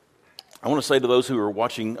I want to say to those who are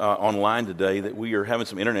watching online today that we are having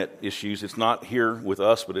some internet issues. It's not here with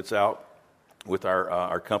us, but it's out with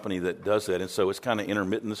our company that does that, and so it's kind of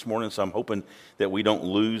intermittent this morning. So I'm hoping that we don't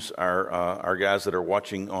lose our guys that are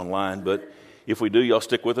watching online. But if we do, y'all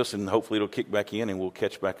stick with us, and hopefully it'll kick back in, and we'll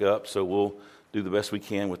catch back up. So we'll do the best we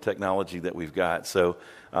can with technology that we've got. So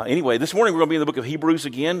anyway, this morning we're going to be in the book of Hebrews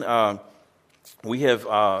again. We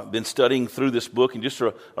have been studying through this book, and just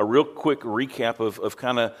a real quick recap of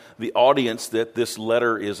kind of the audience that this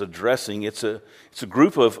letter is addressing. It's a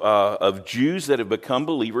group of Jews that have become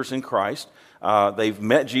believers in Christ. They've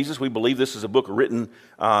met Jesus. We believe this is a book written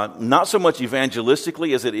not so much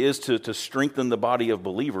evangelistically as it is to strengthen the body of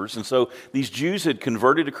believers. And so these Jews had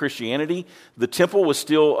converted to Christianity. The temple was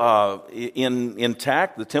still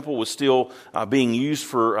intact. The temple was still being used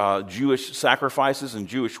for Jewish sacrifices and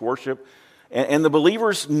Jewish worship. And the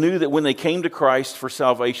believers knew that when they came to Christ for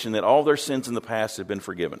salvation, that all their sins in the past had been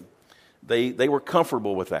forgiven. They were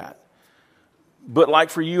comfortable with that. But like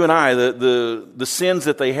for you and I, the sins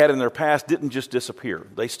that they had in their past didn't just disappear.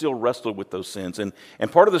 They still wrestled with those sins. And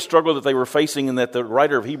part of the struggle that they were facing and that the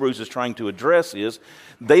writer of Hebrews is trying to address is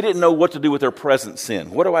they didn't know what to do with their present sin.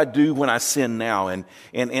 What do I do when I sin now? And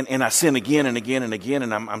I sin again and again and again,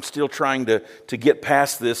 and I'm still trying to get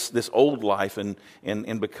past this old life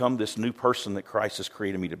and become this new person that Christ has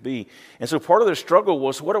created me to be. And so part of their struggle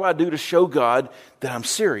was, what do I do to show God that I'm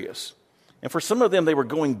serious? And for some of them, they were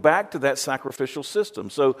going back to that sacrificial system.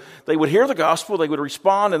 So they would hear the gospel, they would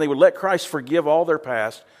respond, and they would let Christ forgive all their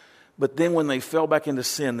past. But then when they fell back into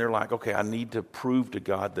sin, they're like, okay, I need to prove to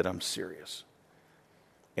God that I'm serious.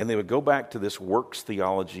 And they would go back to this works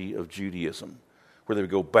theology of Judaism, where they would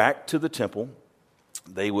go back to the temple.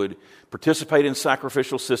 They would participate in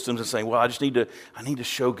sacrificial systems and say, well, I need to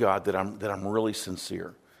show God that I'm really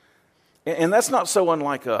sincere. And that's not so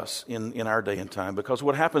unlike us in our day and time, because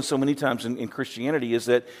what happens so many times in Christianity is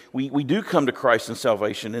that we do come to Christ in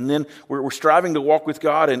salvation, and then we're striving to walk with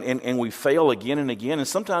God, and we fail again and again. And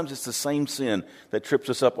sometimes it's the same sin that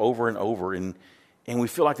trips us up over and over, and we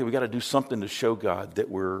feel like that we got to do something to show God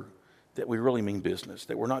that we really mean business,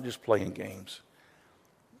 that we're not just playing games.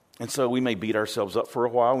 And so we may beat ourselves up for a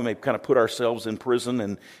while. We may kind of put ourselves in prison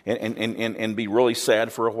and be really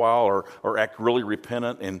sad for a while, or act really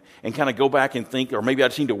repentant and kind of go back and think, or maybe I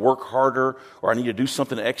just need to work harder, or I need to do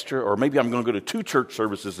something extra, or maybe I'm going to go to 2 church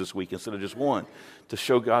services this week instead of just 1 to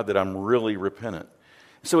show God that I'm really repentant.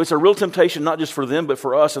 So it's a real temptation, not just for them, but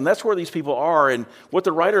for us. And that's where these people are. And what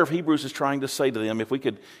the writer of Hebrews is trying to say to them, if we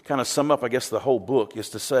could kind of sum up, I guess, the whole book, is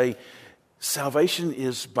to say, salvation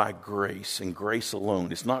is by grace and grace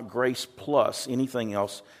alone. It's not grace plus anything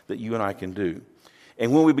else that you and I can do.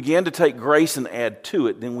 And when we begin to take grace and add to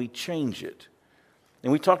it, then we change it.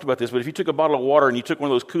 And we talked about this, but if you took a bottle of water and you took one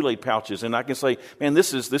of those Kool-Aid pouches, and I can say, man,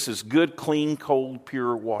 this is good, clean, cold,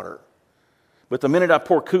 pure water. But the minute I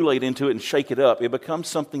pour Kool-Aid into it and shake it up, it becomes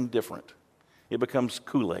something different. It becomes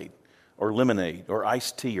Kool-Aid, or lemonade, or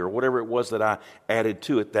iced tea, or whatever it was that I added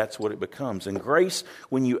to it, that's what it becomes. And grace,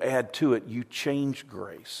 when you add to it, you change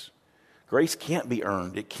grace. Grace can't be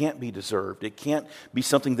earned. It can't be deserved. It can't be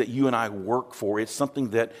something that you and I work for. It's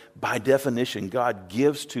something that, by definition, God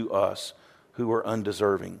gives to us who are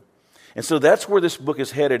undeserving. And so that's where this book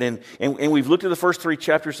is headed. And we've looked at the first 3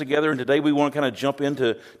 chapters together, and today we want to kind of jump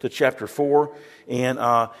into chapter 4. And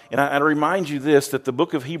I remind you this, that the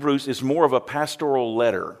book of Hebrews is more of a pastoral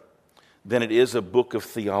letter than it is a book of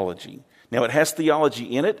theology. Now, it has theology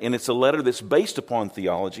in it, and it's a letter that's based upon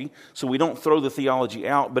theology, so we don't throw the theology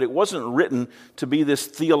out, but it wasn't written to be this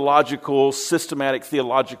theological, systematic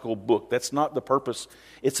theological book. That's not the purpose.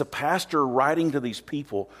 It's a pastor writing to these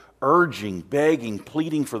people, urging, begging,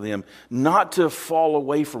 pleading for them not to fall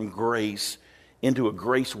away from grace into a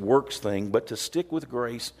grace works thing, but to stick with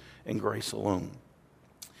grace and grace alone.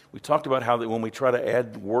 We talked about how that when we try to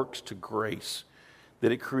add works to grace,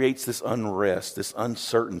 that it creates this unrest, this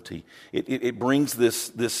uncertainty. It brings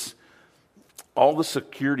this all the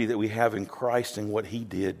security that we have in Christ and what He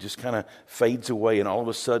did just kind of fades away, and all of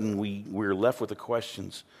a sudden we're left with the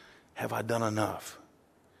questions: have I done enough?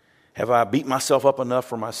 Have I beat myself up enough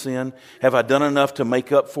for my sin? Have I done enough to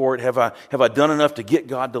make up for it? Have I done enough to get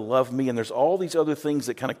God to love me? And there's all these other things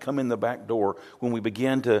that kind of come in the back door when we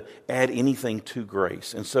begin to add anything to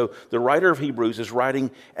grace. And so the writer of Hebrews is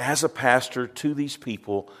writing as a pastor to these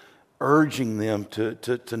people, urging them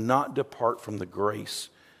to not depart from the grace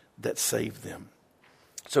that saved them.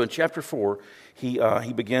 So in chapter 4, he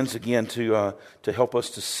begins again to help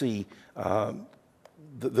us to see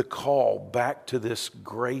the call back to this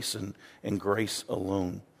grace and grace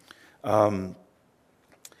alone.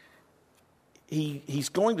 he's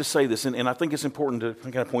going to say this, and I think it's important to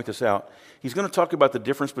kind of point this out. He's going to talk about the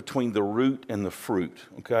difference between the root and the fruit,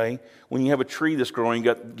 okay? When you have a tree that's growing,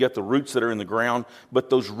 you got the roots that are in the ground, but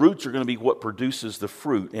those roots are going to be what produces the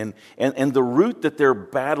fruit. And the root that they're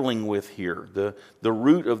battling with here, the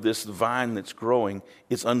root of this vine that's growing,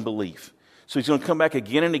 is unbelief. So he's going to come back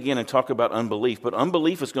again and again and talk about unbelief, but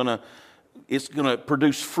unbelief is going to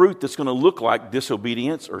produce fruit that's going to look like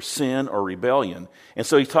disobedience or sin or rebellion. And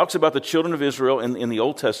so he talks about the children of Israel in the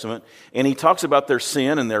Old Testament, and he talks about their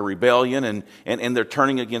sin and their rebellion and their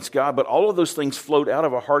turning against God. But all of those things flowed out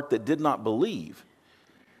of a heart that did not believe.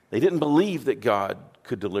 They didn't believe that God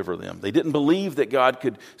could deliver them. They didn't believe that God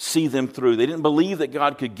could see them through. They didn't believe that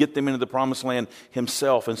God could get them into the promised land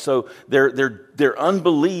himself. And so their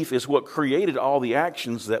unbelief is what created all the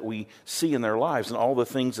actions that we see in their lives and all the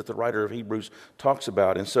things that the writer of Hebrews talks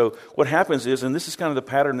about. And so what happens is, and this is kind of the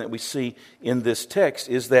pattern that we see in this text,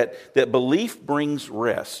 is that belief brings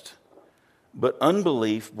rest, but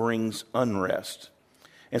unbelief brings unrest.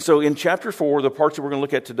 And so in chapter 4, the parts that we're going to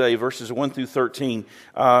look at today, verses 1 through 13,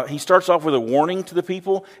 he starts off with a warning to the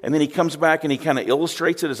people, and then he comes back and he kind of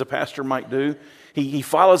illustrates it as a pastor might do. He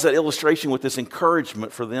follows that illustration with this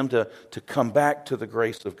encouragement for them to come back to the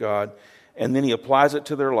grace of God, and then he applies it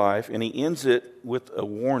to their life, and he ends it with a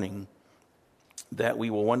warning that we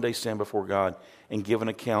will one day stand before God and give an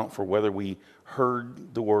account for whether we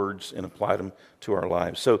heard the words and applied them to our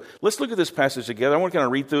lives. So let's look at this passage together. I want to kind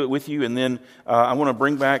of read through it with you, and then I want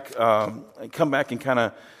to come back and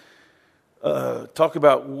kind of talk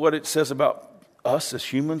about what it says about us as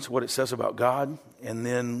humans, what it says about God, and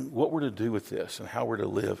then what we're to do with this and how we're to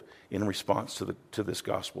live in response to this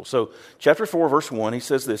gospel. So chapter 4, verse 1, he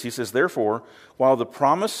says this. He says, "Therefore, while the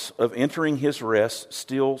promise of entering his rest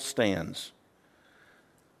still stands,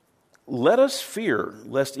 let us fear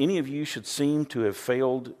lest any of you should seem to have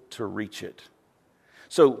failed to reach it."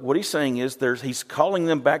 So what he's saying is he's calling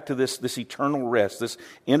them back to this eternal rest, this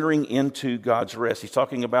entering into God's rest. He's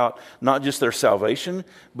talking about not just their salvation,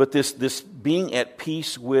 but this being at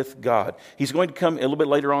peace with God. He's going to come a little bit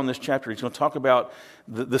later on in this chapter. He's going to talk about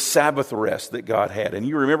the Sabbath rest that God had. And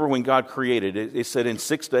you remember when God created, it said in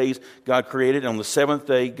 6 days God created, and on the seventh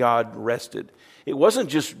day God rested. It wasn't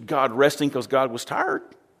just God resting because God was tired.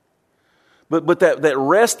 But that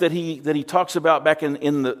rest that he talks about back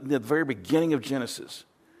in the very beginning of Genesis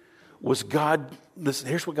was God.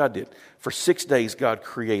 Here's what God did. For 6 days God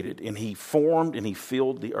created, and he formed and he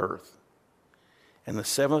filled the earth. And the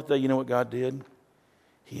seventh day, you know what God did?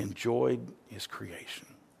 He enjoyed his creation.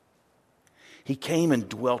 He came and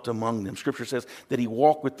dwelt among them. Scripture says that he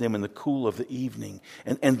walked with them in the cool of the evening.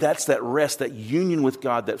 And that's that rest, that union with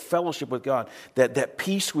God, that fellowship with God, that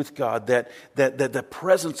peace with God, that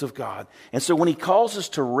presence of God. And so when he calls us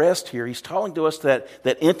to rest here, he's calling to us that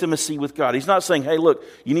intimacy with God. He's not saying, hey, look,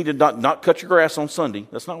 you need to not cut your grass on Sunday.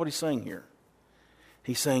 That's not what he's saying here.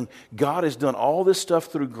 He's saying God has done all this stuff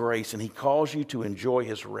through grace, and he calls you to enjoy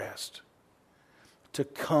his rest, to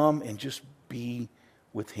come and just be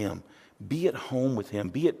with him. Be at home with him.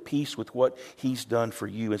 Be at peace with what he's done for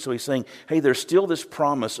you. And so he's saying, hey, there's still this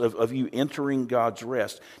promise of you entering God's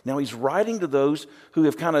rest. Now he's writing to those who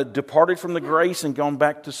have kind of departed from the grace and gone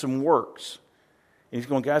back to some works. And he's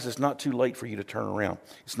going, guys, it's not too late for you to turn around.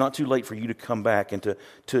 It's not too late for you to come back and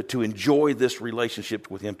to enjoy this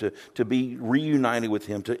relationship with him, to be reunited with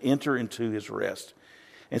him, to enter into his rest.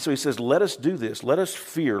 And so he says, let us do this. Let us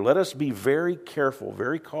fear. Let us be very careful,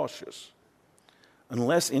 very cautious,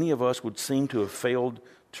 unless any of us would seem to have failed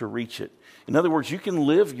to reach it. In other words, you can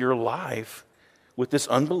live your life with this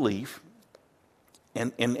unbelief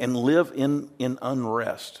and live in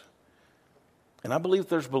unrest. And I believe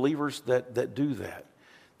there's believers that do that.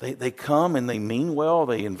 They come and they mean well.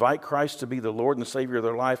 They invite Christ to be the Lord and the Savior of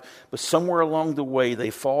their life. But somewhere along the way, they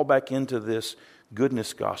fall back into this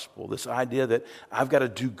goodness gospel, this idea that I've got to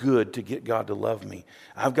do good to get God to love me.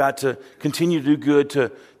 I've got to continue to do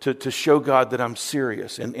good to show God that I'm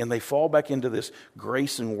serious. And they fall back into this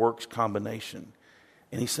grace and works combination.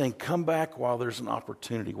 And he's saying, come back while there's an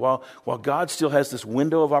opportunity. While God still has this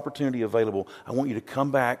window of opportunity available, I want you to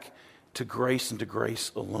come back to grace and to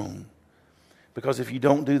grace alone. Because if you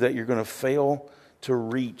don't do that, you're going to fail to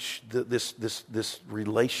reach this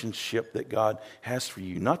relationship that God has for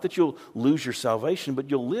you. Not that you'll lose your salvation, but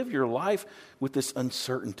you'll live your life with this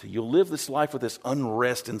uncertainty. You'll live this life with this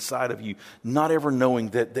unrest inside of you, not ever knowing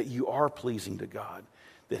that you are pleasing to God,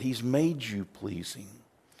 that he's made you pleasing.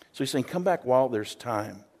 So he's saying, come back while there's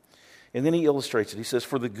time. And then he illustrates it. He says,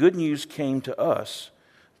 for the good news came to us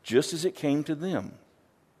just as it came to them.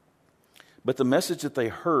 But the message that they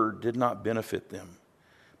heard did not benefit them.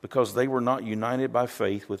 because they were not united by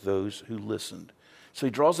faith with those who listened. So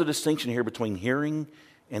he draws a distinction here between hearing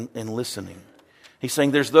and listening. He's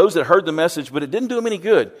saying there's those that heard the message, but it didn't do them any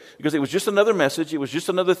good because it was just another message. It was just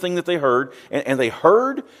another thing that they heard. And they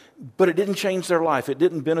heard, but it didn't change their life. It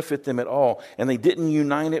didn't benefit them at all. And they didn't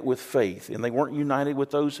unite it with faith. And they weren't united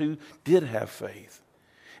with those who did have faith.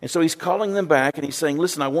 And so he's calling them back and he's saying,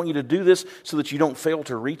 listen, I want you to do this so that you don't fail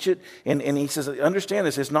to reach it. And he says, understand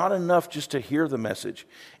this. It's not enough just to hear the message.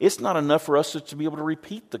 It's not enough for us to be able to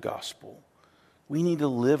repeat the gospel. We need to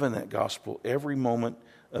live in that gospel every moment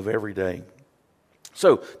of every day.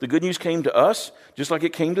 So the good news came to us just like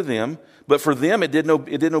it came to them, but for them it did no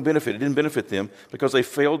benefit. It didn't benefit them because they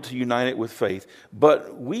failed to unite it with faith.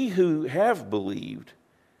 But we who have believed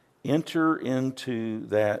enter into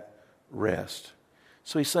that rest.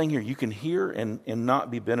 So he's saying here, you can hear and not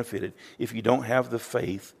be benefited if you don't have the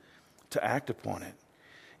faith to act upon it.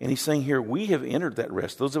 And he's saying here, we have entered that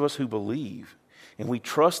rest, those of us who believe, and we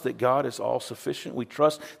trust that God is all sufficient. We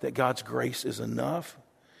trust that God's grace is enough.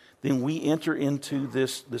 Then we enter into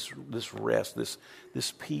this rest,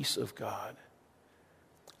 this peace of God.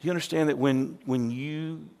 Do you understand that when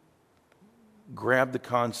you grab the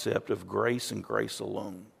concept of grace and grace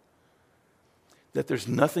alone, that there's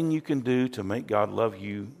nothing you can do to make God love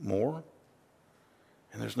you more,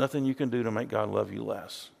 and there's nothing you can do to make God love you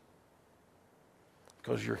less,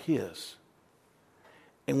 because you're His.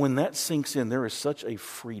 And when that sinks in, there is such a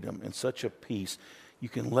freedom and such a peace. You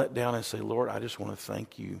can let down and say, Lord, I just want to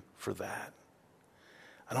thank you for that.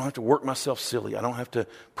 I don't have to work myself silly. I don't have to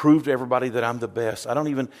prove to everybody that I'm the best. I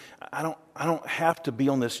don't have to be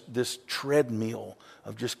on this treadmill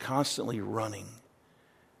of just constantly running.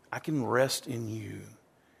 I can rest in you.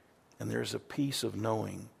 And there's a peace of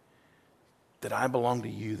knowing that I belong to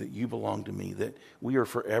you, that you belong to me, that we are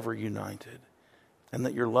forever united, and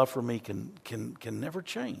that your love for me can never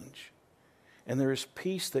change. And there is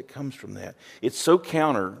peace that comes from that. It's so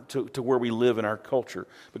counter to where we live in our culture,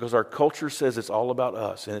 because our culture says it's all about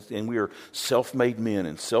us, and we are self-made men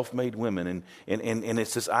and self-made women, and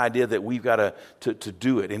it's this idea that we've got to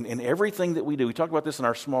do it. And everything that we do, we talked about this in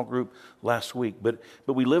our small group last week, but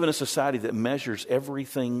we live in a society that measures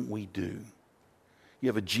everything we do. You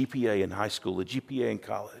have a GPA in high school, a GPA in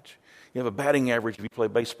college. You have a batting average if you play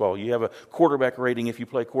baseball. You have a quarterback rating if you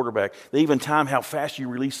play quarterback. They even time how fast you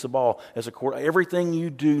release the ball as a quarterback. Everything you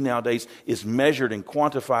do nowadays is measured and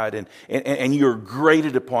quantified, and you're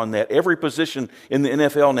graded upon that. Every position in the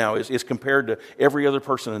NFL now is compared to every other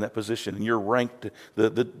person in that position, and you're ranked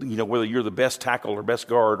whether you're the best tackle or best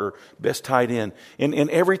guard or best tight end. And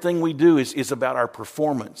everything we do is about our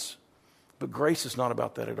performance. But grace is not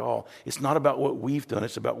about that at all. It's not about what we've done.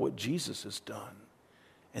 It's about what Jesus has done.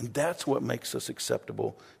 And that's what makes us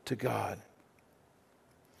acceptable to God.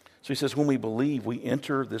 So he says, when we believe, we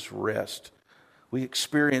enter this rest. We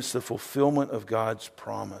experience the fulfillment of God's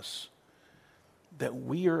promise that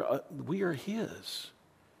we are His,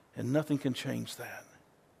 and nothing can change that.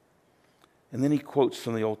 And then he quotes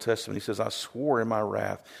from the Old Testament. He says, I swore in my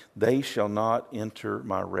wrath, they shall not enter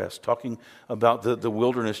my rest. Talking about the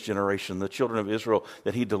wilderness generation, the children of Israel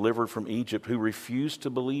that he delivered from Egypt, who refused to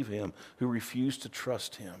believe him, who refused to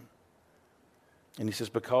trust him. And he says,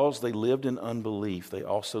 because they lived in unbelief, they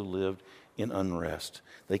also lived in unrest.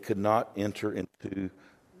 They could not enter into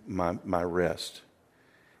my rest.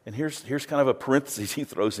 And here's kind of a parenthesis he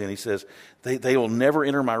throws in. He says, they will never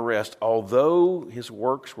enter my rest, although his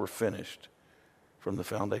works were finished from the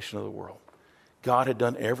foundation of the world. God had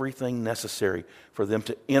done everything necessary for them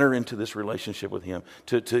to enter into this relationship with him,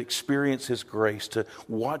 to experience his grace, to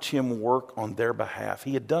watch him work on their behalf.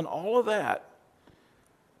 He had done all of that,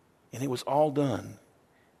 and it was all done,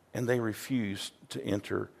 and they refused to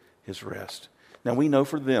enter his rest. Now we know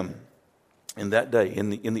for them in that day,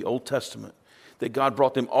 in the Old Testament, that God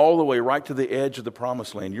brought them all the way right to the edge of the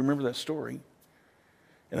promised land. You remember that story?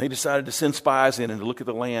 And they decided to send spies in and to look at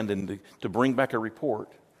the land and to bring back a report.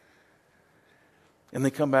 And they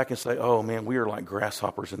come back and say, oh man, we are like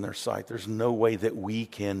grasshoppers in their sight. There's no way that we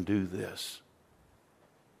can do this.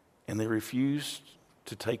 And they refused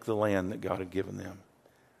to take the land that God had given them.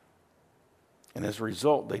 And as a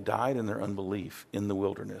result, they died in their unbelief in the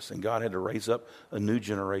wilderness. And God had to raise up a new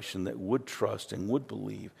generation that would trust and would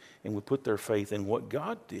believe and would put their faith in what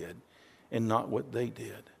God did and not what they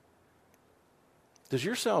did. Does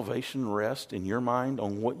your salvation rest in your mind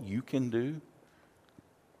on what you can do?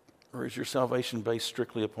 Or is your salvation based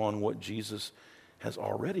strictly upon what Jesus has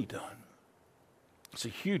already done? It's a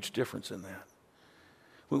huge difference in that.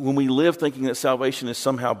 When we live thinking that salvation is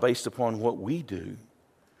somehow based upon what we do,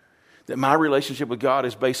 that my relationship with God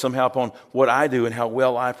is based somehow upon what I do and how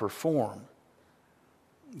well I perform,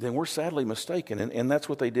 then we're sadly mistaken. And that's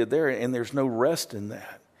what they did there, and there's no rest in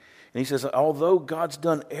that. And he says, although God's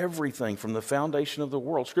done everything from the foundation of the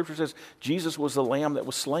world, Scripture says Jesus was the lamb that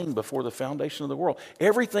was slain before the foundation of the world.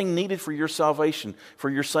 Everything needed for your salvation, for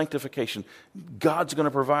your sanctification, God's going to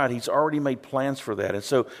provide. He's already made plans for that. And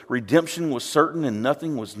so redemption was certain and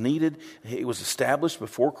nothing was needed. It was established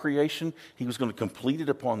before creation. He was going to complete it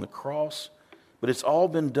upon the cross. But it's all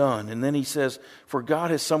been done. And then he says, for God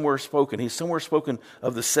has somewhere spoken. He's somewhere spoken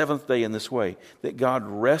of the seventh day in this way, that God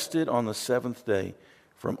rested on the seventh day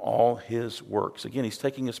from all his works. Again, he's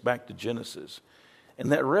taking us back to Genesis.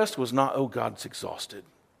 And that rest was not, oh, God's exhausted.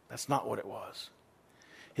 That's not what it was.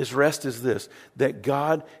 His rest is this, that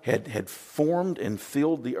God had formed and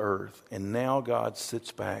filled the earth, and now God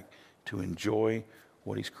sits back to enjoy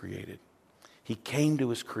what he's created. He came to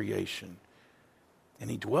his creation,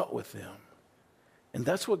 and he dwelt with them. And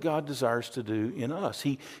that's what God desires to do in us.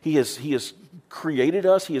 He has created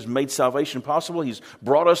us. He has made salvation possible. He's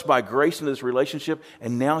brought us by grace into this relationship.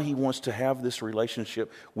 And now he wants to have this relationship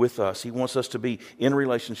with us. He wants us to be in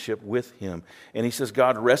relationship with him. And he says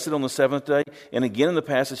God rested on the seventh day. And again in the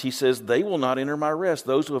passage he says, they will not enter my rest.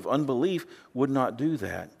 Those who have unbelief would not do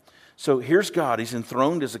that. So here's God. He's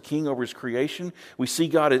enthroned as a king over his creation. We see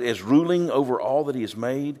God as ruling over all that he has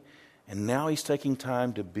made. And now he's taking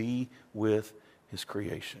time to be with his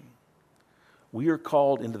creation. We are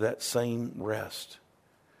called into that same rest.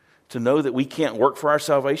 To know that we can't work for our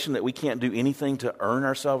salvation, that we can't do anything to earn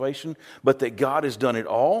our salvation, but that God has done it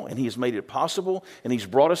all and he has made it possible and he's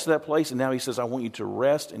brought us to that place, and now he says, I want you to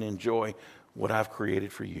rest and enjoy what I've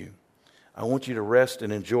created for you. I want you to rest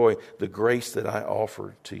and enjoy the grace that I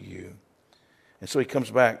offer to you. And so he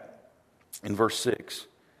comes back in verse 6.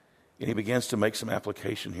 And he begins to make some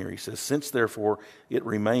application here. He says, since therefore it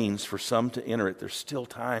remains for some to enter it, there's still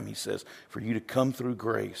time, he says, for you to come through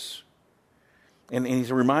grace. And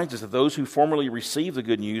he reminds us that those who formerly received the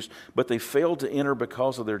good news, but they failed to enter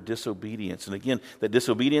because of their disobedience. And again, that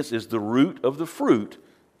disobedience is the root of the fruit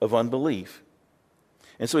of unbelief.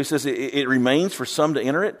 And so he says it remains for some to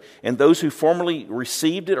enter it, and those who formerly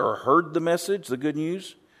received it or heard the message, the good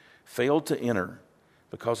news, failed to enter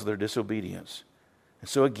because of their disobedience. And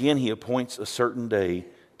so again, he appoints a certain day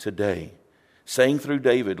today, saying through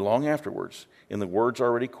David long afterwards, in the words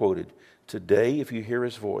already quoted, today, if you hear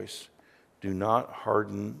his voice, do not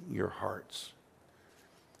harden your hearts.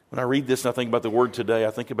 When I read this and I think about the word today, I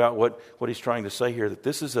think about what he's trying to say here, that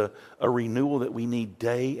this is a renewal that we need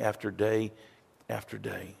day after day after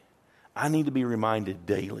day. I need to be reminded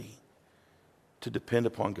daily to depend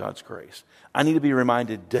upon God's grace. I need to be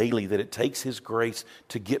reminded daily that it takes his grace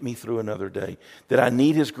to get me through another day. That I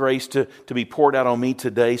need his grace to be poured out on me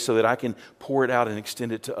today so that I can pour it out and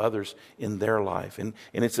extend it to others in their life. And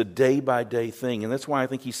it's a day-by-day thing. And that's why I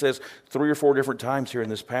think he says 3 or 4 different times here in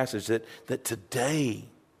this passage that today,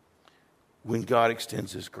 when God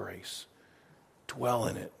extends his grace, dwell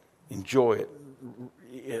in it, enjoy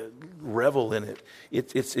it, revel in it.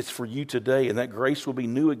 It's for you today, and that grace will be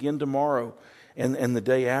new again tomorrow. And the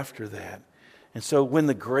day after that. And so when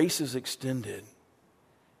the grace is extended,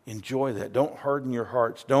 enjoy that. Don't harden your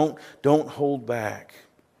hearts. Don't hold back.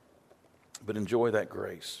 But enjoy that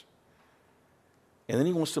grace. And then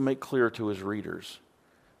he wants to make clear to his readers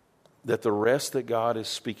that the rest that God is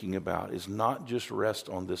speaking about is not just rest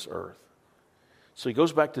on this earth. So he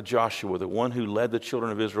goes back to Joshua, the one who led the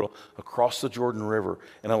children of Israel across the Jordan River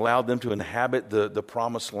and allowed them to inhabit the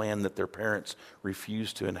promised land that their parents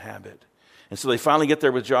refused to inhabit. And so they finally get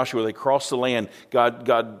there with Joshua. They cross the land.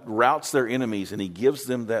 God routs their enemies, and he gives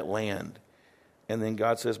them that land. And then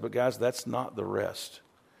God says, but guys, that's not the rest.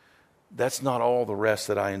 That's not all the rest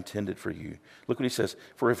that I intended for you. Look what he says.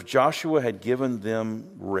 For if Joshua had given them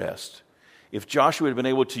rest, if Joshua had been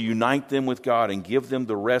able to unite them with God and give them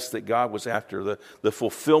the rest that God was after, the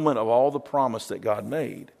fulfillment of all the promise that God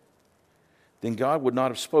made, then God would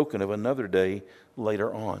not have spoken of another day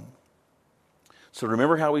later on. So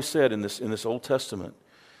remember how he said in this Old Testament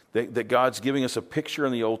that God's giving us a picture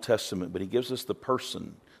in the Old Testament, but he gives us the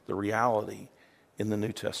person, the reality in the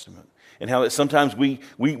New Testament. And how that sometimes we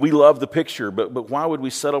love the picture, but why would we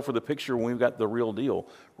settle for the picture when we've got the real deal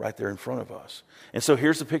right there in front of us? And so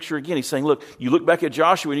here's the picture again. He's saying, look, you look back at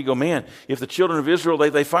Joshua and you go, man, if the children of Israel,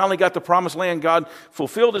 they finally got the promised land, God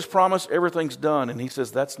fulfilled his promise, everything's done. And he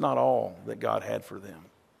says that's not all that God had for them.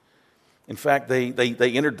 In fact, they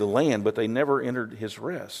entered the land, but they never entered his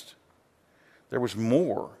rest. There was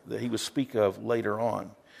more that he would speak of later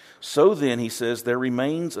on. So then, he says, there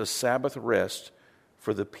remains a Sabbath rest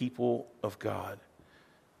for the people of God.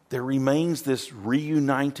 There remains this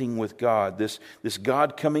reuniting with God, this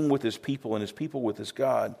God coming with his people and his people with his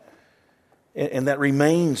God. And that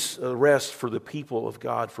remains a rest for the people of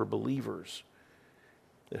God, for believers.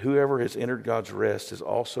 That whoever has entered God's rest is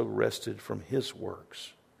also rested from his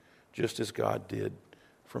works, just as God did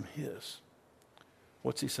from his.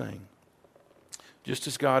 What's he saying? Just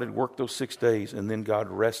as God had worked those 6 days and then God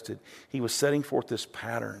rested, he was setting forth this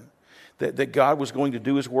pattern that God was going to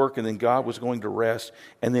do his work and then God was going to rest,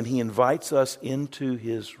 and then he invites us into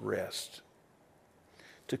his rest,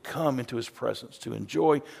 to come into his presence, to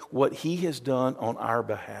enjoy what he has done on our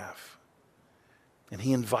behalf. And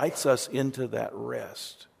he invites us into that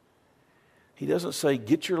rest. He doesn't say,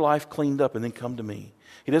 get your life cleaned up and then come to me.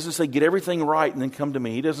 He doesn't say, get everything right and then come to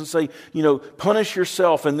me. He doesn't say, punish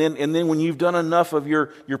yourself and then when you've done enough of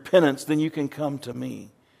your penance, then you can come to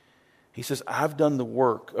me. He says, I've done the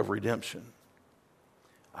work of redemption.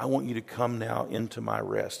 I want you to come now into my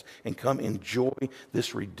rest and come enjoy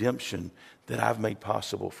this redemption that I've made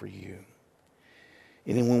possible for you.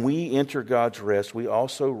 And then when we enter God's rest, we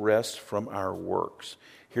also rest from our works.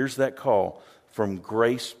 Here's that call from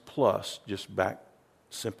grace plus, just back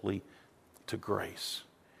simply to grace.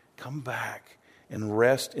 Come back and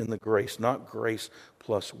rest in the grace, not grace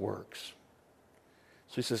plus works.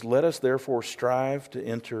 So he says, let us therefore strive to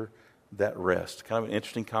enter that rest. Kind of an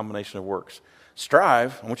interesting combination of works.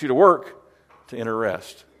 Strive, I want you to work to enter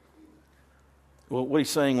rest. Well, what he's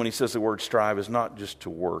saying when he says the word strive is not just to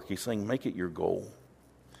work. He's saying make it your goal.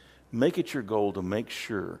 Make it your goal to make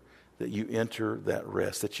sure that you enter that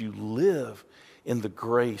rest, that you live in the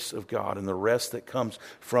grace of God and the rest that comes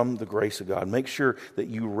from the grace of God. Make sure that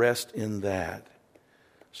you rest in that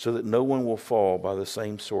so that no one will fall by the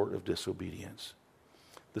same sort of disobedience.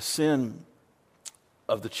 The sin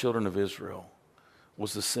of the children of Israel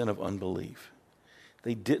was the sin of unbelief.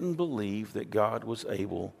 They didn't believe that God was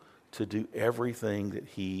able to do everything that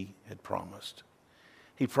he had promised.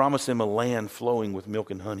 He promised them a land flowing with milk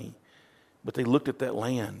and honey. But they looked at that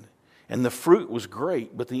land, and the fruit was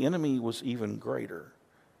great, but the enemy was even greater.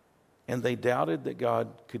 And they doubted that God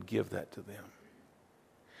could give that to them.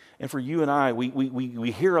 And for you and I,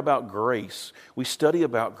 we hear about grace. We study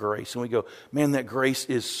about grace, and we go, man, that grace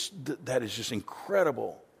is just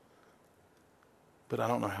incredible. But I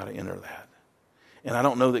don't know how to enter that. And I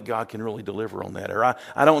don't know that God can really deliver on that. Or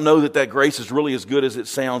I don't know that grace is really as good as it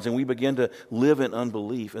sounds. And we begin to live in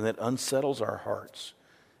unbelief, and that unsettles our hearts.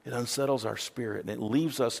 It unsettles our spirit. And it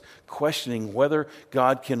leaves us questioning whether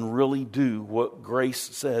God can really do what grace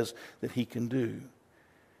says that he can do.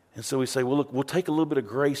 And so we say, well, look, we'll take a little bit of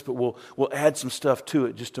grace, but we'll add some stuff to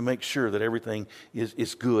it just to make sure that everything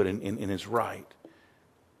is good and is right.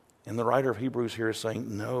 And the writer of Hebrews here is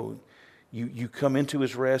saying, no, you come into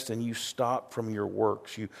his rest and you stop from your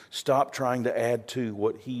works. You stop trying to add to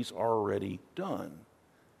what he's already done.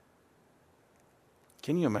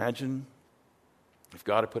 Can you imagine if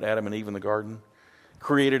God had put Adam and Eve in the garden,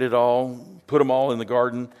 created it all, put them all in the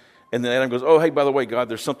garden, and then Adam goes, oh, hey, by the way, God,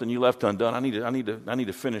 there's something you left undone. I need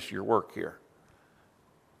to finish your work here.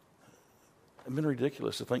 It'd been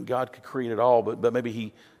ridiculous to think God could create it all, but maybe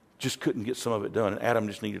he just couldn't get some of it done. And Adam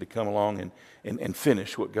just needed to come along and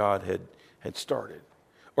finish what God had started,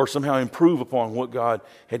 or somehow improve upon what God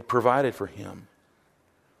had provided for him.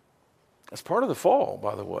 That's part of the fall,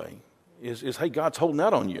 by the way, is hey, God's holding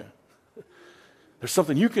out on you. There's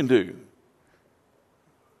something you can do.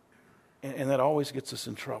 And that always gets us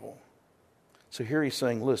in trouble. So here he's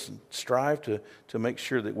saying, listen, strive to make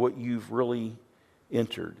sure that what you've really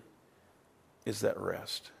entered is that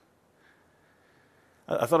rest.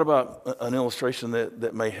 I thought about an illustration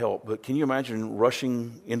that may help, but can you imagine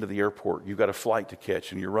rushing into the airport? You've got a flight to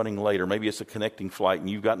catch and you're running late, or maybe it's a connecting flight and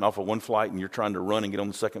you've gotten off of one flight and you're trying to run and get on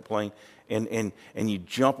the second plane, and you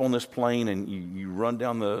jump on this plane and you run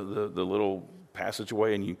down the little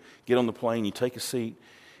passageway and you get on the plane, you take a seat,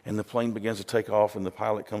 and the plane begins to take off, and the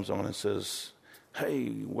pilot comes on and says,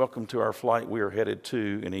 hey, welcome to our flight. We are headed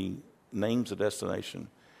to, and he names a destination.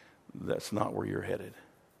 That's not where you're headed.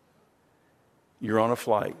 You're on a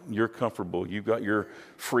flight. You're comfortable. You've got your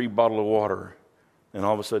free bottle of water, and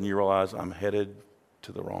all of a sudden you realize I'm headed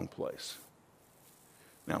to the wrong place.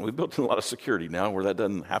 Now, we've built in a lot of security now where that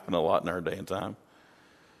doesn't happen a lot in our day and time.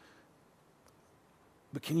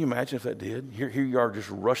 But can you imagine if that did? Here you are just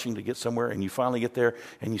rushing to get somewhere, and you finally get there,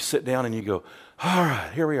 and you sit down and you go, all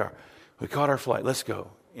right, here we are. We caught our flight. Let's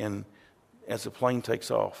go. And as the plane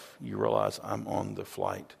takes off, you realize I'm on the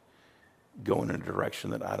flight going in a direction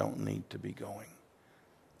that I don't need to be going.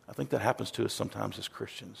 I think that happens to us sometimes as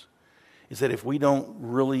Christians, is that if we don't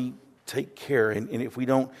really take care, and if we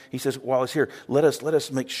don't, he says, while it's here, let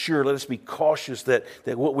us make sure, let us be cautious that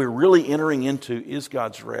what we're really entering into is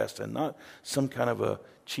God's rest and not some kind of a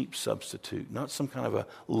cheap substitute, not some kind of a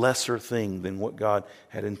lesser thing than what God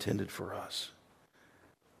had intended for us.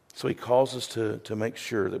 So he calls us to make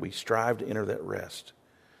sure that we strive to enter that rest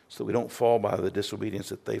so that we don't fall by the disobedience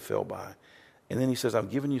that they fell by. And then he says, I've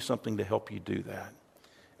given you something to help you do that.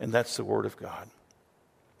 And that's the Word of God.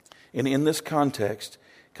 And in this context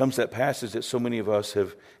comes that passage that so many of us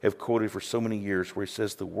have quoted for so many years where he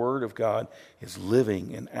says the Word of God is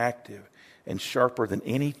living and active and sharper than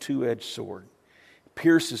any two-edged sword. It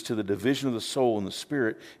pierces to the division of the soul and the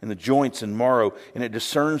spirit and the joints and marrow, and it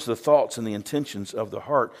discerns the thoughts and the intentions of the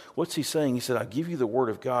heart. What's he saying? He said, I give you the Word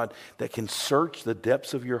of God that can search the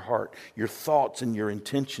depths of your heart, your thoughts and your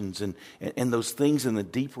intentions and those things in the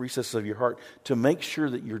deep recesses of your heart to make sure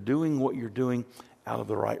that you're doing what you're doing out of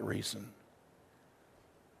the right reason.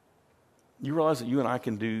 You realize that you and I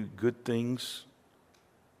can do good things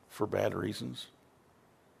for bad reasons?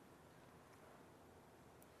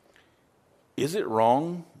 Is it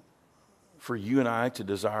wrong for you and I to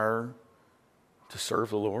desire to serve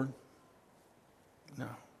the Lord? No.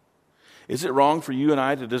 Is it wrong for you and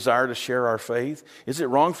I to desire to share our faith? Is it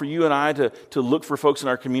wrong for you and I to look for folks in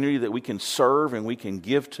our community that we can serve and we can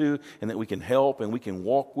give to and that we can help and we can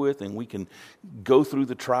walk with and we can go through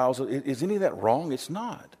the trials? Is any of that wrong? It's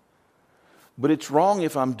not. But it's wrong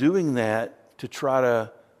if I'm doing that to try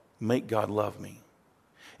to make God love me.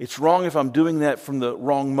 It's wrong if I'm doing that from the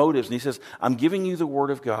wrong motives. And he says, I'm giving you the Word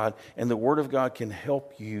of God, and the Word of God can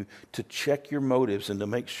help you to check your motives and to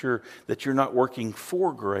make sure that you're not working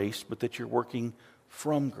for grace, but that you're working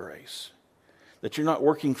from grace. That you're not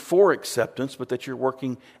working for acceptance, but that you're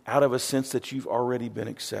working out of a sense that you've already been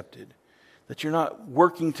accepted. That you're not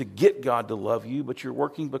working to get God to love you, but you're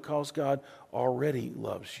working because God already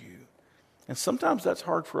loves you. And sometimes that's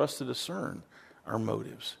hard for us to discern our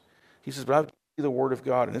motives. He says, but I've given you the Word of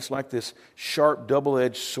God, and it's like this sharp,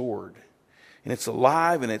 double-edged sword. And it's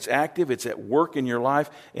alive, and it's active, it's at work in your life,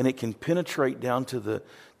 and it can penetrate down to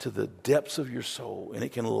the depths of your soul, and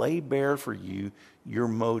it can lay bare for you your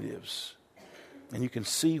motives. And you can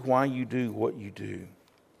see why you do what you do.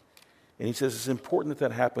 And he says it's important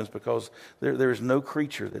that happens because there is no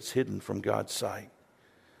creature that's hidden from God's sight.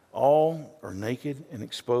 All are naked and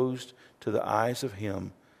exposed to the eyes of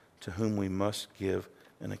Him to whom we must give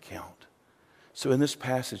an account. So in this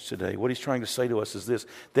passage today, what he's trying to say to us is this,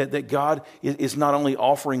 that God is not only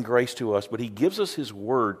offering grace to us, but He gives us His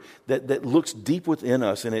Word that looks deep within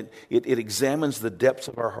us, and it examines the depths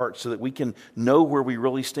of our hearts so that we can know where we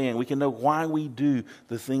really stand. We can know why we do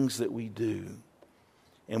the things that we do.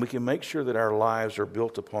 And we can make sure that our lives are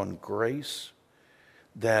built upon grace,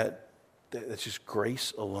 that's just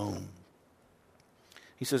grace alone.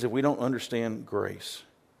 He says if we don't understand grace,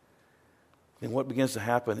 then what begins to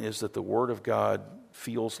happen is that the Word of God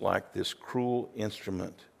feels like this cruel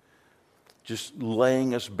instrument, just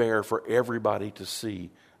laying us bare for everybody to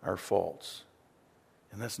see our faults.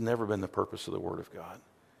 And that's never been the purpose of the Word of God.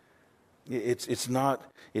 It's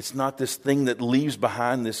not this thing that leaves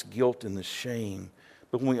behind this guilt and this shame.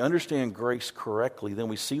 But when we understand grace correctly, then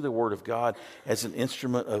we see the Word of God as an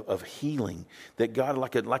instrument of healing. That God,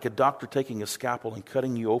 like a doctor taking a scalpel and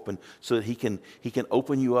cutting you open so that he can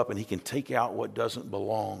open you up and He can take out what doesn't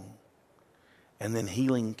belong. And then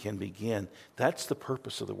healing can begin. That's the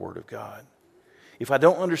purpose of the Word of God. If I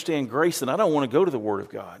don't understand grace, then I don't want to go to the Word of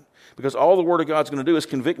God. Because all the Word of God's going to do is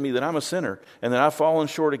convict me that I'm a sinner and that I've fallen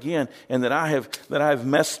short again and that I have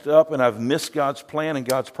messed up and I've missed God's plan and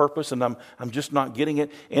God's purpose and I'm just not getting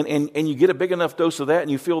it. And you get a big enough dose of that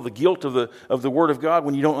and you feel the guilt of the Word of God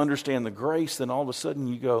when you don't understand the grace, then all of a sudden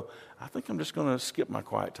you go, I think I'm just going to skip my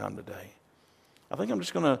quiet time today. I think I'm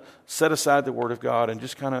just going to set aside the Word of God and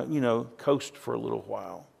just kind of, coast for a little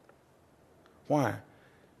while. Why?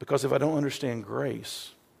 Because if I don't understand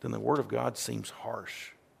grace, then the Word of God seems harsh.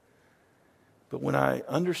 But when I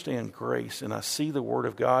understand grace and I see the Word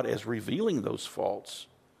of God as revealing those faults,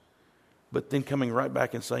 but then coming right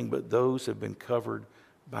back and saying, but those have been covered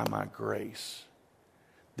by my grace,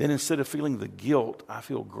 then instead of feeling the guilt, I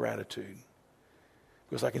feel gratitude.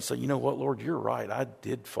 Because I can say, you know what, Lord, you're right. I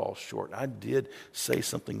did fall short. I did say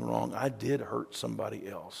something wrong. I did hurt somebody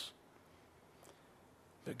else.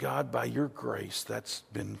 But God, by your grace, that's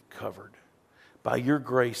been covered. By your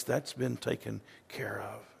grace, that's been taken care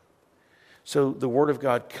of. So the Word of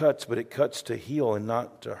God cuts, but it cuts to heal and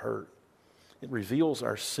not to hurt. It reveals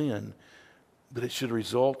our sin, but it should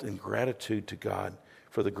result in gratitude to God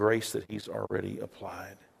for the grace that He's already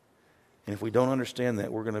applied. And if we don't understand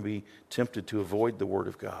that, we're going to be tempted to avoid the Word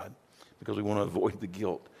of God because we want to avoid the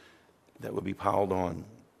guilt that would be piled on.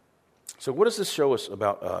 So what does this show us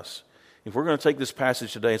about us? If we're going to take this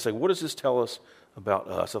passage today and say, what does this tell us about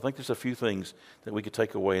us? I think there's a few things that we could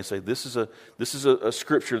take away and say, this is a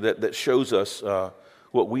scripture that shows us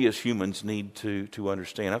what we as humans need to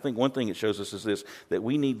understand. I think one thing it shows us is this, that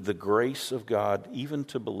we need the grace of God even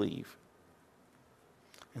to believe.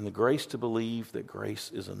 And the grace to believe that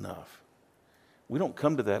grace is enough. We don't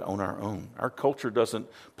come to that on our own. Our culture doesn't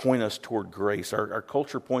point us toward grace. Our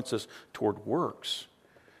culture points us toward works.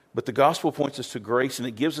 But the gospel points us to grace, and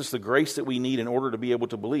it gives us the grace that we need in order to be able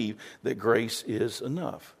to believe that grace is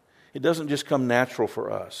enough. It doesn't just come natural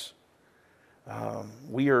for us.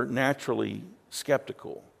 We are naturally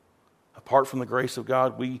skeptical. Apart from the grace of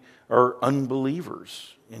God, we are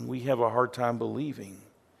unbelievers, and we have a hard time believing.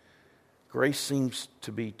 Grace seems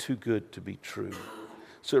to be too good to be true.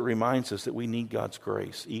 So it reminds us that we need God's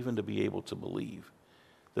grace even to be able to believe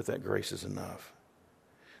that grace is enough.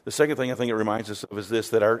 The second thing I think it reminds us of is this,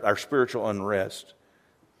 that our spiritual unrest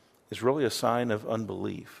is really a sign of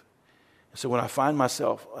unbelief. So when I find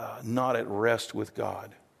myself not at rest with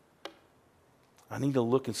God, I need to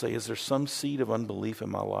look and say, is there some seed of unbelief in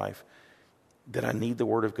my life that I need the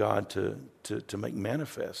Word of God to make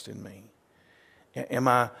manifest in me? Am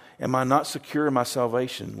I not secure in my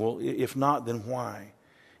salvation? Well, if not, then why?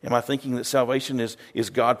 Am I thinking that salvation is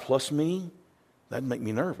God plus me? That'd make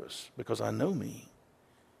me nervous because I know me.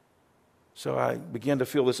 So I began to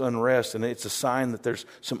feel this unrest, and it's a sign that there's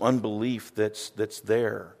some unbelief that's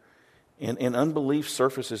there. And unbelief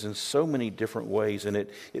surfaces in so many different ways, and it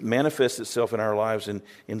manifests itself in our lives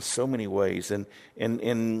in so many ways.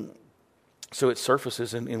 And so it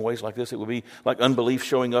surfaces in ways like this. It would be like unbelief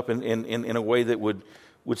showing up in a way that would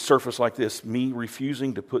surface like this, me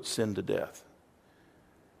refusing to put sin to death.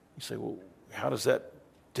 You say, well, how does that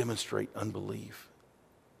demonstrate unbelief?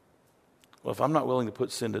 Well, if I'm not willing to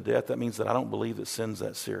put sin to death, that means that I don't believe that sin's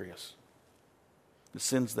that serious. That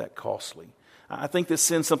sin's that costly. I think that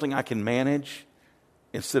sin's something I can manage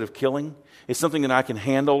instead of killing. It's something that I can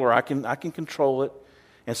handle, or I can control it.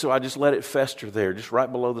 And so I just let it fester there, just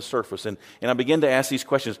right below the surface. And I begin to ask these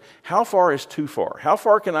questions. How far is too far? How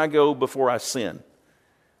far can I go before I sin?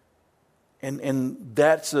 And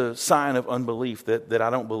that's a sign of unbelief, that I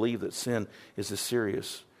don't believe that sin is as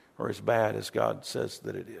serious or as bad as God says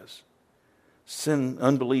that it is. Sin,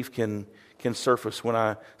 unbelief can surface when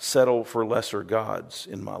I settle for lesser gods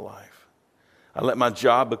in my life. I let my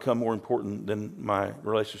job become more important than my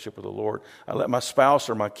relationship with the Lord. I let my spouse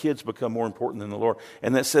or my kids become more important than the Lord.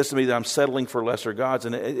 And that says to me that I'm settling for lesser gods.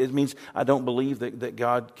 And it means I don't believe that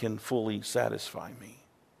God can fully satisfy me.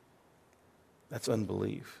 That's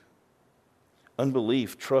unbelief.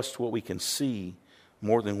 Unbelief trusts what we can see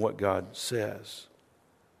more than what God says.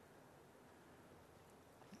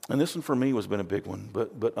 And this one for me has been a big one.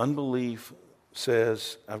 But unbelief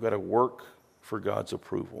says I've got to work for God's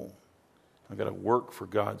approval. I've got to work for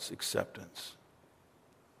God's acceptance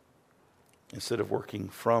instead of working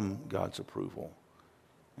from God's approval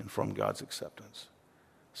and from God's acceptance.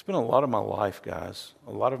 I spent a lot of my life, guys,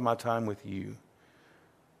 a lot of my time with you,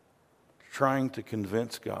 trying to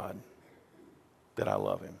convince God that I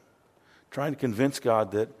love Him, trying to convince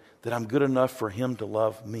God that I'm good enough for Him to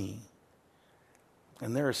love me.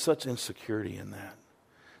 And there is such insecurity in that.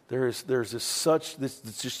 There's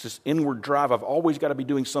this inward drive. I've always got to be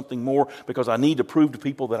doing something more because I need to prove to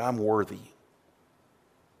people that I'm worthy.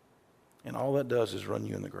 And all that does is run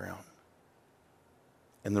you in the ground.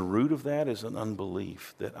 And the root of that is an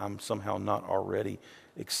unbelief that I'm somehow not already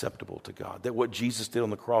acceptable to God. That what Jesus did on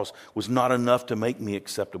the cross was not enough to make me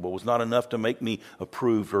acceptable, was not enough to make me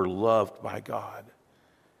approved or loved by God.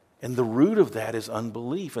 And the root of that is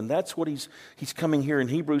unbelief. And that's what he's coming here in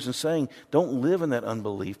Hebrews and saying, don't live in that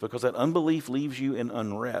unbelief, because that unbelief leaves you in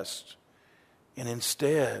unrest. And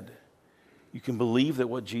instead, you can believe that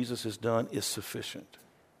what Jesus has done is sufficient.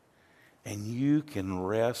 And you can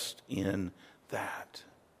rest in that.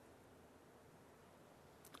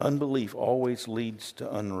 Unbelief always leads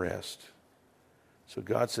to unrest. So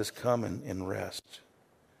God says, come and rest.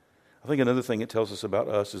 I think another thing it tells us about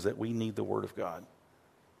us is that we need the Word of God.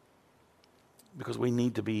 Because we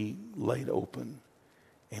need to be laid open.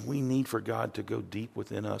 And we need for God to go deep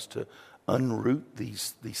within us to unroot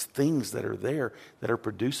these things that are there, that are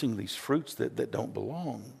producing these fruits that don't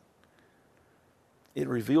belong. It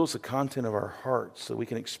reveals the content of our hearts so we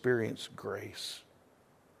can experience grace.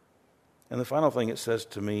 And the final thing it says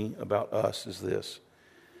to me about us is this,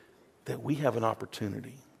 that we have an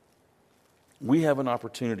opportunity. We have an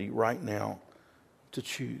opportunity right now to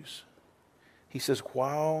choose. He says,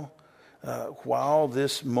 while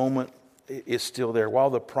this moment is still there,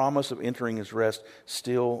 while the promise of entering His rest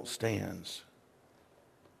still stands,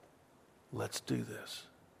 let's do this.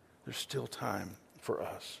 There's still time for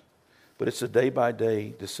us. But it's a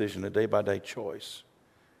day-by-day decision, a day-by-day choice.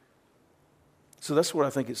 So that's what I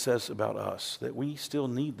think it says about us, that we still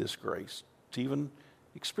need this grace to even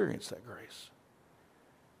experience that grace.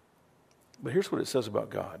 But here's what it says about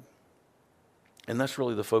God. And that's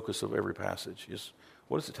really the focus of every passage, is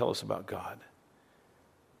what does it tell us about God?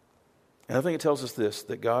 And I think it tells us this,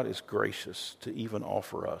 that God is gracious to even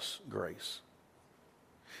offer us grace.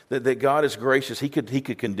 That God is gracious. He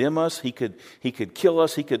could condemn us. He could kill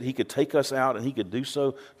us. He could take us out, and he could do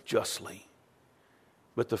so justly.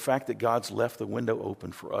 But the fact that God's left the window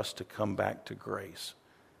open for us to come back to grace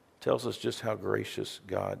tells us just how gracious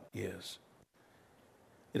God is.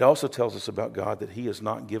 It also tells us about God that he has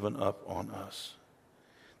not given up on us.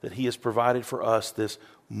 That he has provided for us this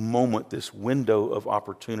moment, this window of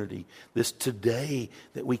opportunity, this today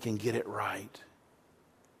that we can get it right.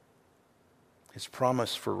 His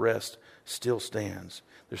promise for rest still stands.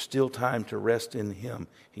 There's still time to rest in him,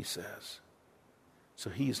 he says. So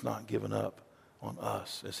he's not given up on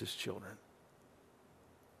us as his children.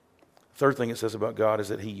 Third thing it says about God is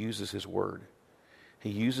that he uses his word. He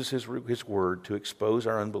uses his word to expose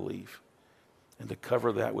our unbelief and to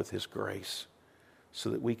cover that with his grace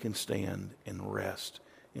so that we can stand and rest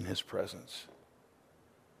in his presence.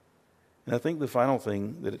 And I think the final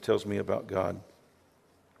thing that it tells me about God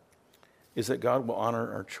is that God will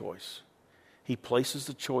honor our choice. He places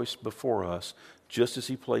the choice before us just as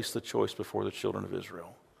he placed the choice before the children of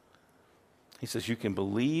Israel. He says you can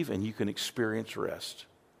believe and you can experience rest,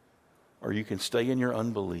 or you can stay in your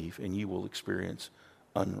unbelief and you will experience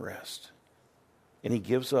unrest. And he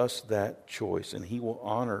gives us that choice, and he will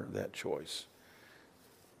honor that choice.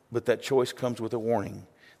 But that choice comes with a warning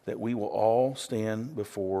that we will all stand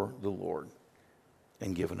before the Lord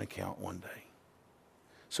and give an account one day.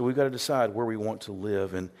 So we've got to decide where we want to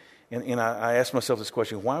live. And I ask myself this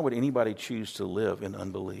question, why would anybody choose to live in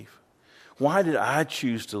unbelief? Why did I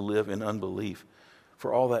choose to live in unbelief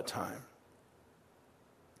for all that time?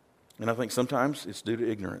 And I think sometimes it's due to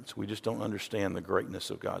ignorance. We just don't understand the greatness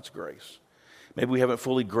of God's grace. Maybe we haven't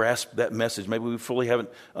fully grasped that message. Maybe we fully haven't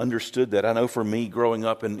understood that. I know for me, growing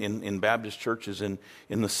up in Baptist churches in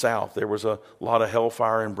the South, there was a lot of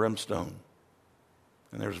hellfire and brimstone.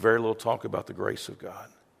 And there was very little talk about the grace of God.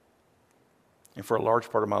 And for a large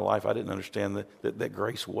part of my life, I didn't understand that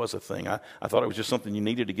grace was a thing. I thought it was just something you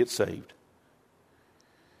needed to get saved.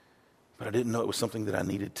 But I didn't know it was something that I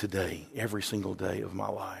needed today, every single day of my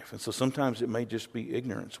life. And so sometimes it may just be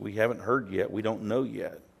ignorance. We haven't heard yet. We don't know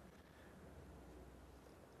yet.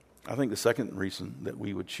 I think the second reason that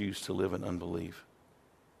we would choose to live in unbelief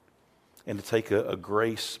and to take a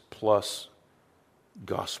grace plus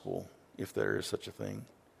gospel, if there is such a thing,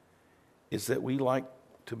 is that we like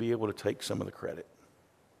to be able to take some of the credit.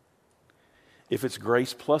 If it's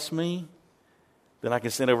grace plus me, then I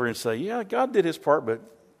can stand over and say, yeah, God did his part, but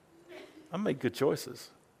I made good choices.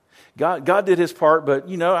 God did his part, but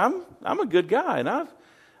I'm a good guy, and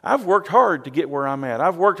I've worked hard to get where I'm at.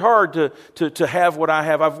 I've worked hard to have what I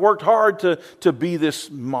have. I've worked hard to be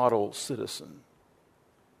this model citizen.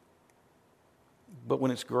 But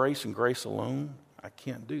when it's grace and grace alone, I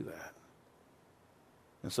can't do that.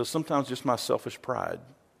 And so sometimes just my selfish pride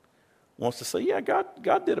wants to say, yeah,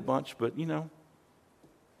 God did a bunch, but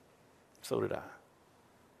so did I.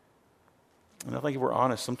 And I think if we're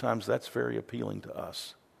honest, sometimes that's very appealing to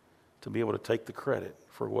us, to be able to take the credit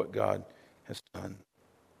for what God has done.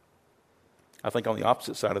 I think on the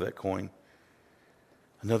opposite side of that coin,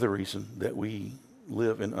 another reason that we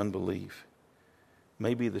live in unbelief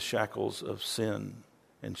may be the shackles of sin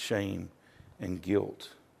and shame and guilt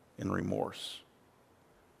and remorse.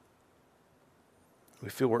 We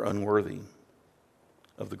feel we're unworthy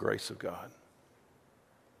of the grace of God.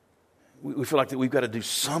 We feel like that we've got to do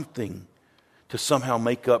something to somehow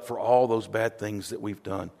make up for all those bad things that we've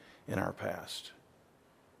done in our past.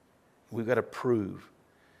 We've got to prove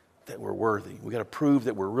that we're worthy. We've got to prove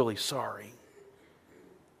that we're really sorry.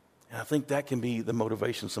 And I think that can be the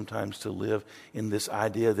motivation sometimes to live in this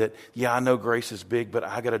idea that, yeah, I know grace is big, but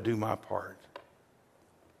I got to do my part.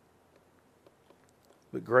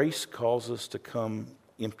 But grace calls us to come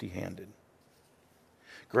empty-handed.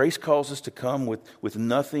 Grace calls us to come with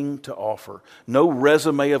nothing to offer. No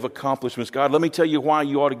resume of accomplishments. God, let me tell you why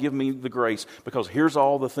you ought to give me the grace. Because here's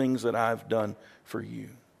all the things that I've done for you.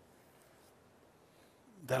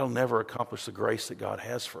 That'll never accomplish the grace that God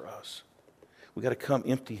has for us. We've got to come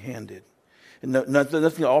empty-handed. And nothing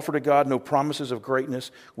to offer to God, no promises of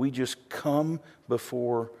greatness. We just come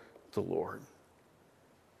before the Lord.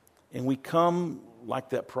 And we come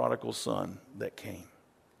like that prodigal son that came.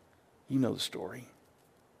 You know the story.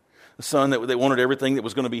 The son that wanted everything that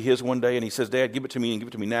was going to be his one day, and he says, Dad, give it to me and give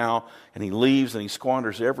it to me now. And he leaves and he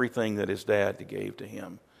squanders everything that his dad gave to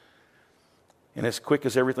him. And as quick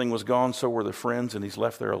as everything was gone, so were the friends, and he's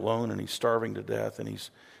left there alone, and he's starving to death, and he's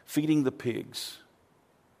feeding the pigs.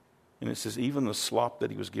 And it says even the slop that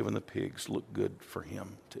he was giving the pigs looked good for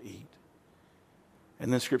him to eat.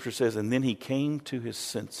 And then Scripture says, and then he came to his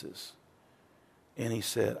senses, and he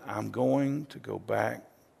said, I'm going to go back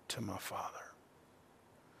to my father.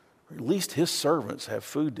 Or at least his servants have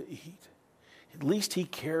food to eat. At least he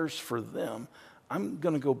cares for them. I'm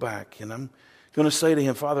going to go back, and I'm going to say to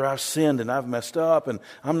him, Father, I've sinned and I've messed up and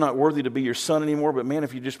I'm not worthy to be your son anymore. But man,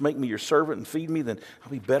 if you just make me your servant and feed me, then I'll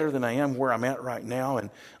be better than I am where I'm at right now. And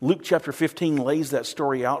Luke chapter 15 lays that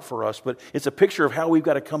story out for us. But it's a picture of how we've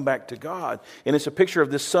got to come back to God. And it's a picture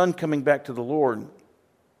of this son coming back to the Lord.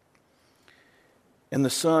 And the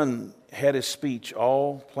son had his speech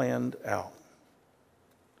all planned out.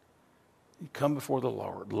 You come before the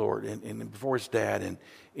Lord, and before his dad, and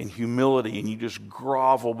in humility, and you just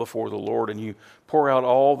grovel before the Lord, and you pour out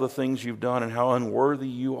all the things you've done and how unworthy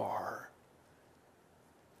you are.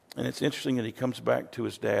 And it's interesting that he comes back to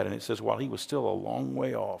his dad, and it says while he was still a long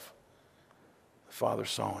way off, the father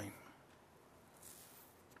saw him.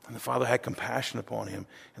 And the father had compassion upon him,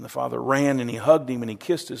 and the father ran and he hugged him and he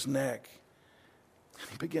kissed his neck. And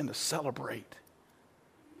he began to celebrate.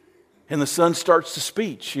 And the son starts the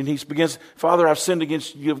speech, and he begins, Father, I've sinned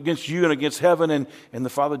against you and against heaven. And the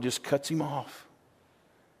father just cuts him off.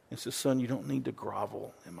 And says, son, you don't need to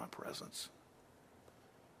grovel in my presence.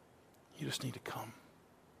 You just need to come.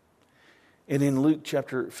 And in Luke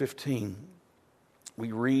chapter 15,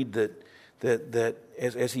 we read that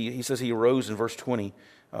as he says he arose in verse 20,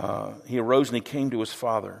 he arose and he came to his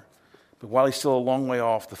father. But while he's still a long way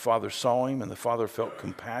off, the father saw him, and the father felt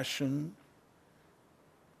compassion.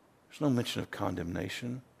 There's no mention of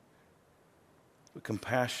condemnation, but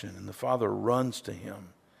compassion. And the father runs to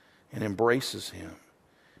him and embraces him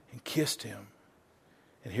and kissed him.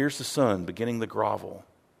 And here's the son beginning the grovel.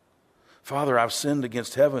 Father, I've sinned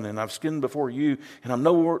against heaven and I've sinned before you, and I'm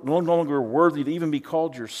no longer worthy to even be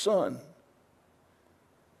called your son.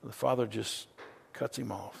 The father just cuts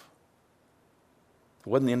him off. It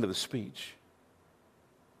wasn't the end of the speech.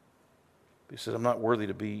 He says, I'm not worthy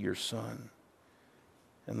to be your son.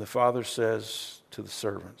 And the father says to the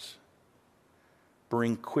servants,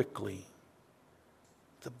 bring quickly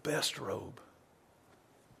the best robe.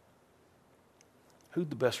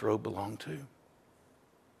 Who'd the best robe belong to? The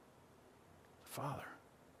father.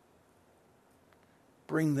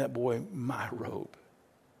 Bring that boy my robe.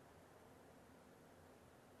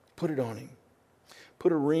 Put it on him.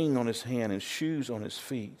 Put a ring on his hand and shoes on his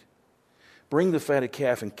feet. Bring the fatted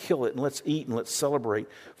calf and kill it, and let's eat and let's celebrate.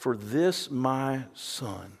 For this my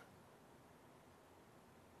son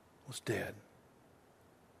was dead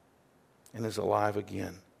and is alive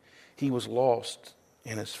again. He was lost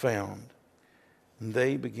and is found. And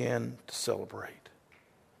they began to celebrate.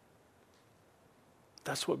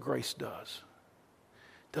 That's what grace does.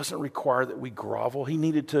 It doesn't require that we grovel. He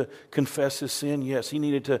needed to confess his sin, yes. He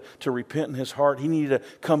needed to repent in his heart. He needed to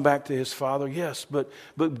come back to his father, yes. But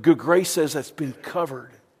good grace says that's been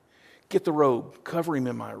covered. Get the robe. Cover him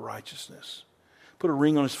in my righteousness. Put a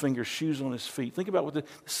ring on his finger, shoes on his feet. Think about what the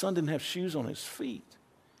son didn't have shoes on his feet.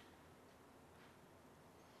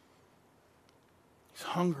 He's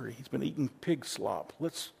hungry. He's been eating pig slop.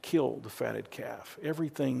 Let's kill the fatted calf.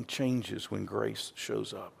 Everything changes when grace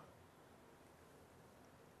shows up.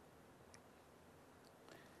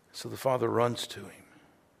 So the father runs to him.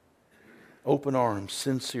 Open arms,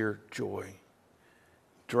 sincere joy.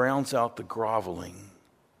 Drowns out the groveling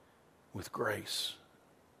with grace.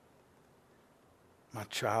 My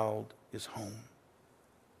child is home.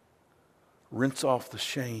 Rinse off the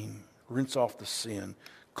shame. Rinse off the sin.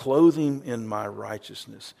 Clothe him in my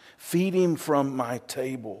righteousness. Feed him from my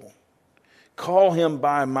table. Call him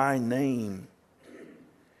by my name.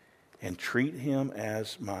 And treat him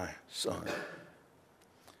as my son.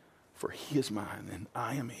 For he is mine and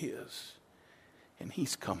I am his. And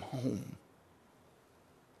he's come home.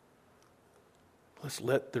 Let's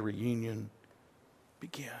let the reunion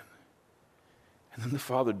begin. And then the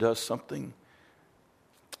father does something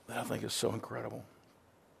that I think is so incredible.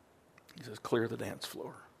 He says, clear the dance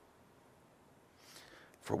floor.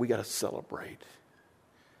 For we got to celebrate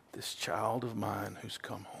this child of mine who's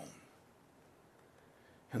come home.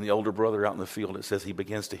 And the older brother out in the field, it says he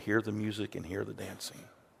begins to hear the music and hear the dancing.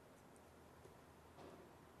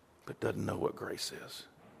 But doesn't know what grace is.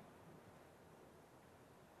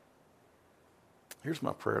 Here's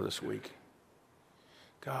my prayer this week.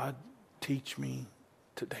 God, teach me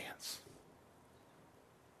to dance.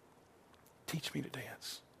 Teach me to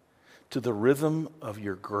dance. To the rhythm of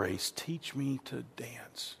your grace, teach me to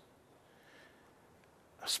dance.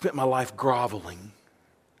 I've spent my life groveling.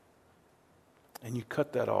 And you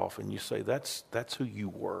cut that off and you say, that's who you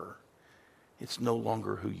were. It's no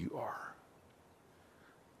longer who you are.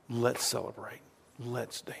 Let's celebrate.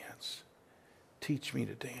 Let's dance. Teach me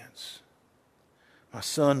to dance. My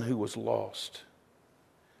son who was lost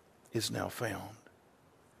is now found.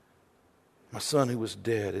 My son who was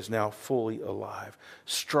dead is now fully alive.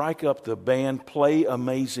 Strike up the band, play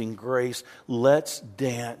Amazing Grace. Let's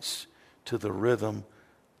dance to the rhythm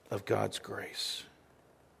of God's grace.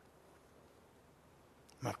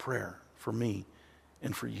 My prayer for me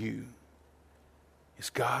and for you is,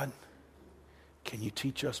 God, can you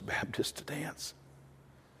teach us Baptists to dance?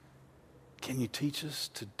 Can you teach us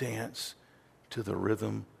to dance to the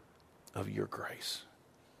rhythm of your grace?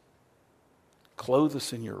 Clothe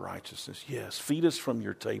us in your righteousness, yes. Feed us from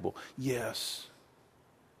your table, yes.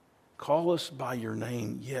 Call us by your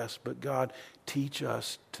name, yes. But God, teach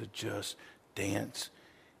us to just dance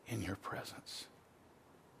in your presence.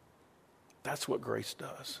 That's what grace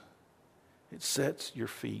does. It sets your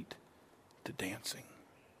feet to dancing.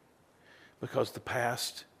 Because the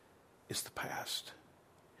past is the past.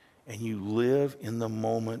 And you live in the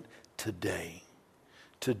moment today.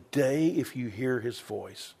 Today, if you hear his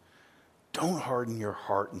voice, don't harden your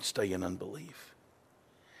heart and stay in unbelief.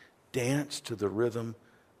 Dance to the rhythm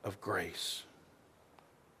of grace.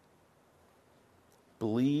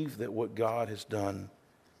 Believe that what God has done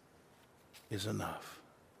is enough.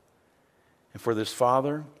 And for this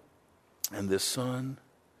father and this son,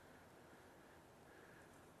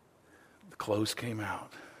 the clothes came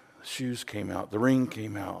out, the shoes came out, the ring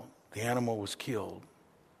came out, the animal was killed,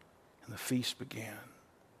 and the feast began.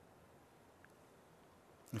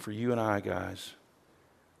 And for you and I, guys,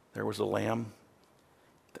 there was a lamb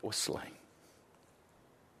that was slain.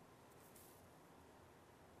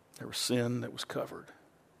 There was sin that was covered.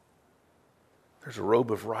 There's a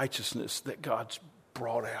robe of righteousness that God's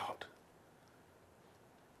brought out.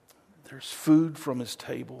 There's food from his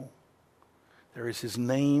table. There is his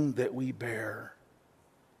name that we bear.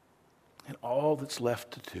 And all that's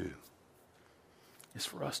left to do is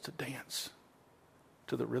for us to dance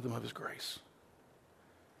to the rhythm of his grace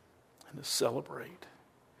and to celebrate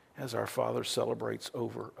as our Father celebrates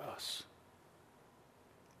over us.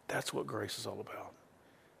 That's what grace is all about.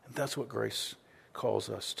 And that's what grace calls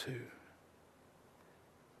us to.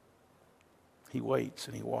 He waits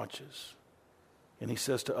and he watches. And he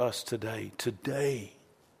says to us today,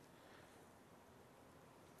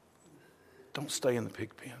 don't stay in the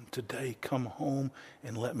pig pen. Today, come home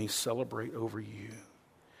and let me celebrate over you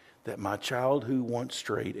that my child who once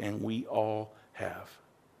strayed, and we all have,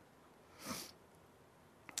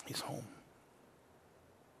 he's home.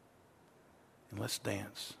 And let's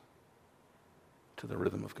dance to the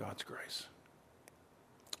rhythm of God's grace.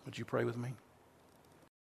 Would you pray with me?